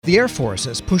The Air Force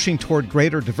is pushing toward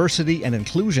greater diversity and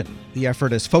inclusion. The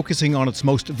effort is focusing on its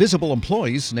most visible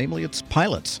employees, namely its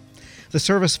pilots. The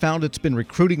service found it's been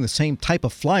recruiting the same type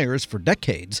of flyers for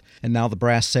decades, and now the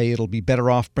brass say it'll be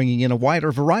better off bringing in a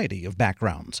wider variety of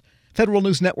backgrounds. Federal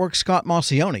News Network's Scott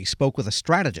Maucione spoke with a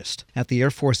strategist at the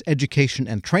Air Force Education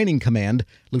and Training Command,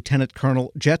 Lieutenant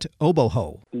Colonel Jet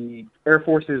Oboho. The Air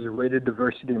Force's Rated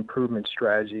Diversity Improvement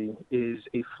Strategy is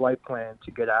a flight plan to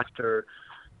get after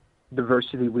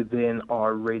diversity within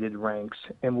our rated ranks.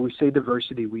 And when we say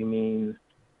diversity, we mean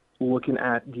looking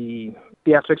at the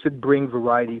aspects that bring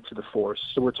variety to the force.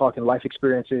 So we're talking life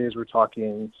experiences, we're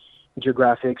talking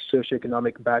geographic,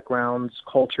 socioeconomic backgrounds,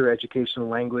 culture, education,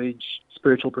 language,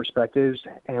 spiritual perspectives.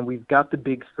 And we've got the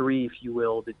big three, if you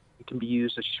will, that can be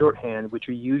used as shorthand, which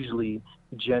are usually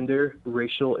gender,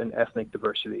 racial, and ethnic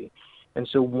diversity. And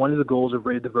so one of the goals of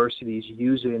rated diversity is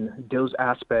using those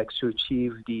aspects to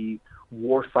achieve the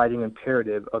war-fighting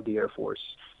imperative of the Air Force.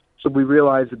 So we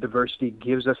realize that diversity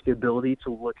gives us the ability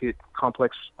to look at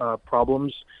complex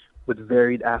problems with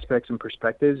varied aspects and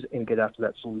perspectives and get after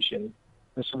that solution.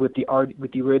 And so with the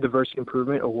Rated Diversity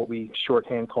Improvement, or what we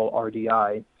shorthand call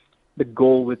RDI, the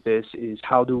goal with this is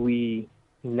how do we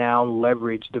now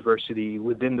leverage diversity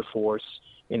within the force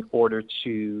in order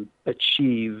to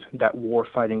achieve that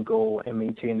war-fighting goal and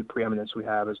maintain the preeminence we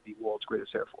have as the world's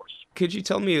greatest Air Force. Could you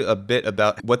tell me a bit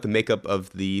about what the makeup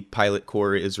of the pilot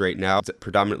corps is right now? Is it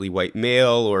predominantly white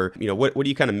male, or what are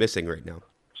you kind of missing right now?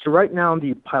 So right now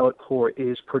the pilot corps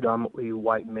is predominantly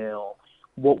white male.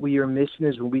 What we are missing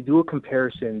is when we do a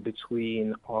comparison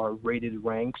between our rated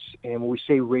ranks, and when we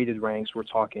say rated ranks, we're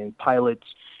talking pilots,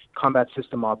 combat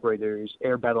system operators,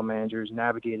 air battle managers,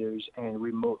 navigators, and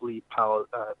remotely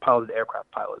piloted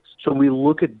aircraft pilots. So we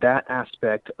look at that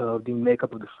aspect of the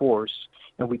makeup of the force,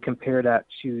 and we compare that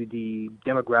to the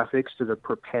demographics that are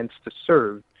propense to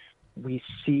serve. We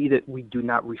see that we do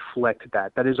not reflect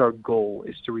that. That is our goal,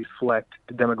 is to reflect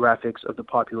the demographics of the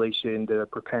population that are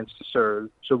propense to serve.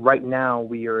 So right now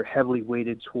we are heavily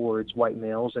weighted towards white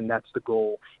males, and that's the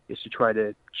goal, is to try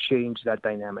to change that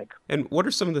dynamic. And what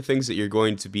are some of the things that you're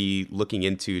going to be looking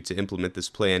into to implement this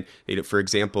plan? For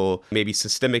example, maybe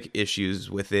systemic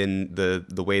issues within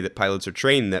the way that pilots are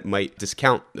trained that might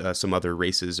discount some other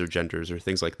races or genders or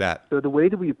things like that. So the way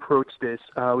that we approach this,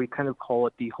 we kind of call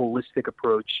it the holistic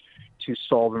approach to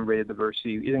solving rated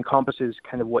diversity. It encompasses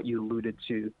kind of what you alluded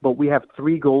to. But we have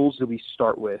three goals that we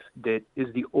start with that is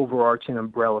the overarching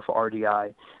umbrella for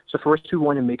RDI. So first, we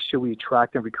want to make sure we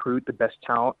attract and recruit the best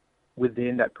talent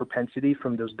within that propensity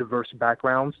from those diverse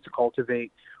backgrounds to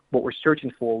cultivate what we're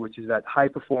searching for, which is that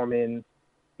high-performing,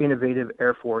 innovative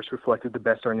Air Force reflecting the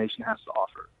best our nation has to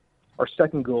offer. Our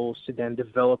second goal is to then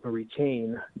develop and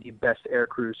retain the best air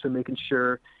crew, so making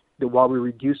sure that while we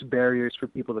reduce barriers for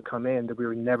people to come in, that we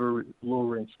are never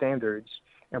lowering standards,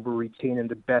 and we're retaining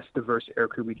the best diverse air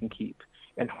crew we can keep,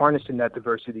 and harnessing that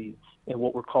diversity in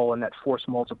what we're calling that force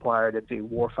multiplier that's a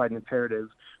warfighting imperative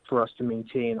for us to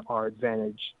maintain our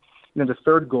advantage. And then the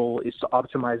third goal is to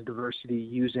optimize diversity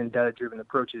using data-driven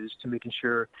approaches to making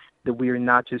sure that we are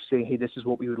not just saying, hey, this is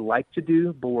what we would like to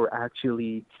do, but we're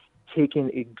actually taking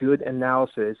a good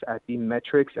analysis at the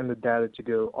metrics and the data to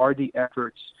go, are the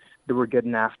efforts that we're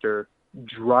getting after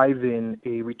driving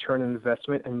a return on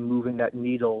investment and moving that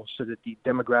needle so that the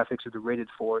demographics of the rated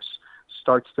force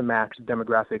starts to match the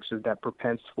demographics of that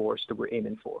propense force that we're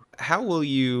aiming for. How will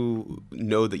you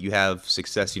know that you have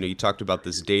success? You talked about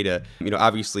this data.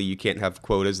 Obviously you can't have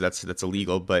quotas. That's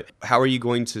illegal. But how are you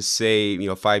going to say,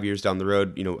 5 years down the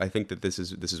road, I think that this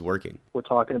is working? We're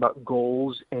talking about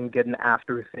goals and getting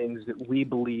after things that we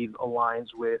believe aligns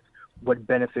with what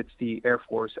benefits the Air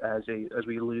Force as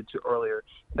we alluded to earlier,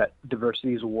 that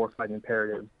diversity is a warfighting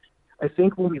imperative. I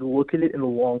think when we look at it in the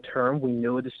long term, we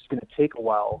know this is going to take a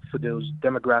while for those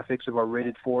demographics of our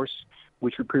rated force,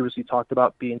 which we previously talked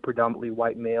about being predominantly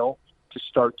white male, to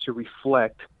start to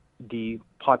reflect the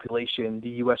population, the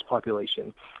U.S.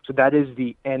 population. So that is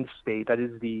the end state. That is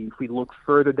if we look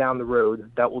further down the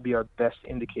road, that will be our best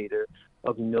indicator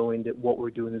of knowing that what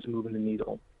we're doing is moving the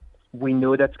needle. We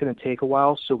know that's going to take a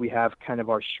while, so we have kind of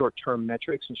our short-term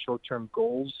metrics and short-term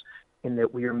goals in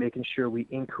that we are making sure we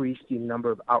increase the number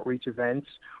of outreach events.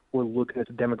 We're looking at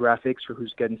the demographics for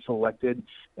who's getting selected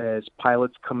as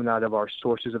pilots coming out of our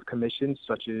sources of commissions,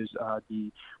 such as the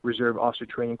Reserve Officer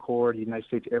Training Corps, the United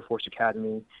States Air Force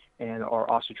Academy, and our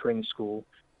Officer Training School.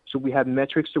 So we have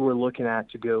metrics that we're looking at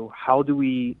to go, how do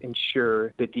we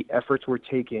ensure that the efforts we're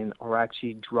taking are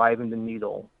actually driving the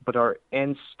needle? But our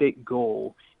end state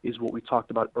goal is what we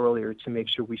talked about earlier, to make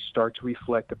sure we start to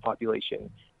reflect the population.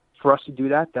 For us to do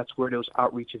that, that's where those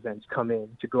outreach events come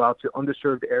in, to go out to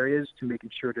underserved areas, to making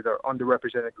sure that our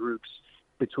underrepresented groups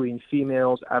between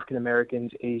females, African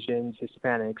Americans, Asians,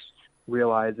 Hispanics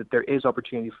realize that there is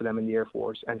opportunity for them in the Air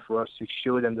Force, and for us to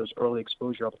show them those early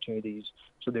exposure opportunities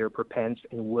so they're prepared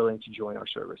and willing to join our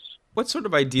service. What sort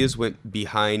of ideas went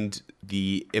behind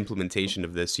the implementation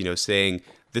of this, saying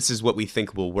this is what we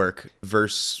think will work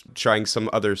versus trying some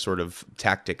other sort of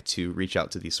tactic to reach out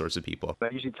to these sorts of people? I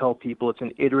usually tell people it's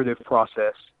an iterative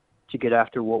process to get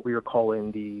after what we are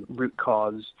calling the root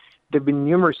cause. There have been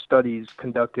numerous studies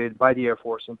conducted by the Air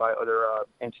Force and by other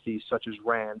entities such as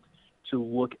RAND to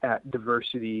look at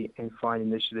diversity and find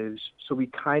initiatives. So we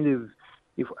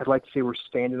I'd like to say we're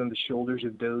standing on the shoulders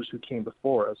of those who came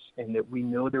before us, and that we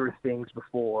know there were things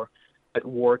before that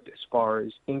worked as far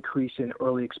as increasing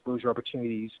early exposure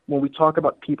opportunities. When we talk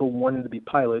about people wanting to be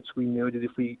pilots, we know that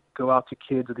if we go out to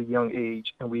kids at a young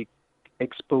age and we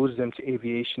expose them to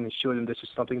aviation and show them this is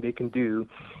something they can do,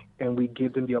 and we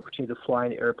give them the opportunity to fly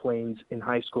in airplanes in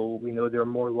high school, we know they're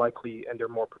more likely and they're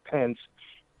more propense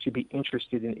to be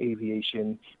interested in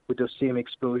aviation with those same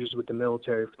exposures with the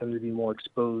military, for them to be more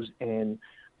exposed and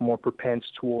more propense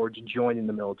towards joining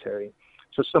the military.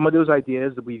 So some of those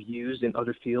ideas that we've used in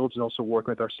other fields and also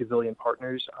working with our civilian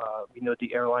partners, we know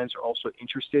the airlines are also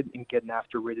interested in getting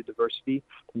after rated diversity,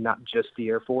 not just the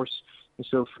Air Force. And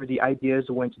so for the ideas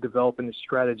that went to developing the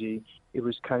strategy, it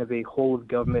was kind of a whole of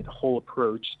government, whole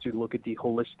approach to look at the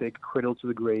holistic cradle to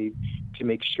the grave to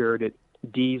make sure that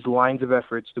these lines of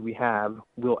efforts that we have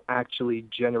will actually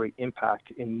generate impact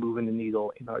in moving the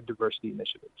needle in our diversity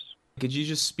initiatives. Could you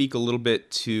just speak a little bit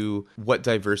to what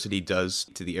diversity does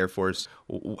to the Air Force?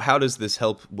 How does this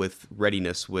help with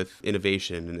readiness, with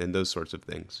innovation, and those sorts of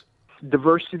things?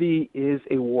 Diversity is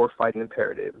a warfighting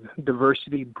imperative.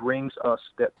 Diversity brings us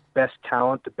the best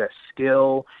talent, the best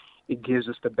skill. It gives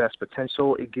us the best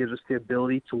potential. It gives us the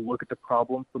ability to look at the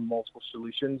problem from multiple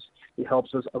solutions. It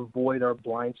helps us avoid our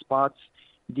blind spots.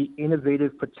 The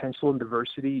innovative potential in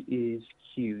diversity is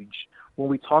huge. When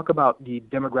we talk about the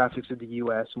demographics of the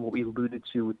U.S. and what we alluded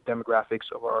to with demographics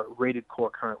of our rated corps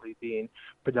currently being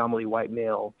predominantly white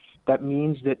male, that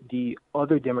means that the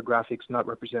other demographics not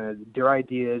represented, their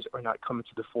ideas are not coming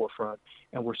to the forefront.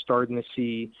 And we're starting to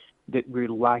see that we're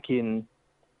lacking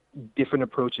different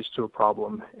approaches to a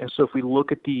problem. And so if we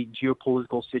look at the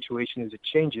geopolitical situation as it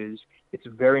changes, it's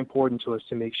very important to us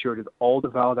to make sure that all the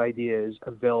valid ideas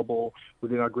available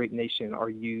within our great nation are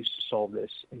used to solve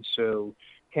this. And so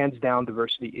hands down,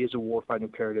 diversity is a warfighting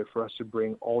imperative for us to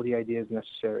bring all the ideas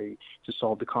necessary to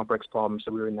solve the complex problems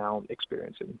that we are now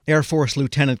experiencing. Air Force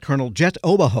Lieutenant Colonel Jet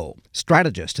Obaho,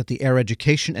 strategist at the Air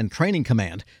Education and Training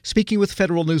Command, speaking with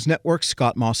Federal News Network's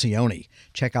Scott Maucione.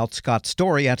 Check out Scott's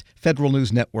story at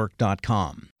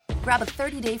federalnewsnetwork.com. Grab a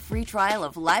 30-day free trial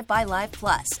of Live by Live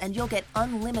Plus, and you'll get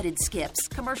unlimited skips,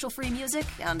 commercial-free music,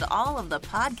 and all of the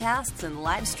podcasts and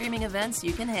live streaming events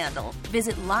you can handle.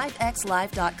 Visit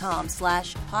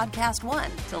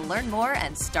livexlive.com/podcast1 to learn more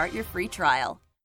and start your free trial.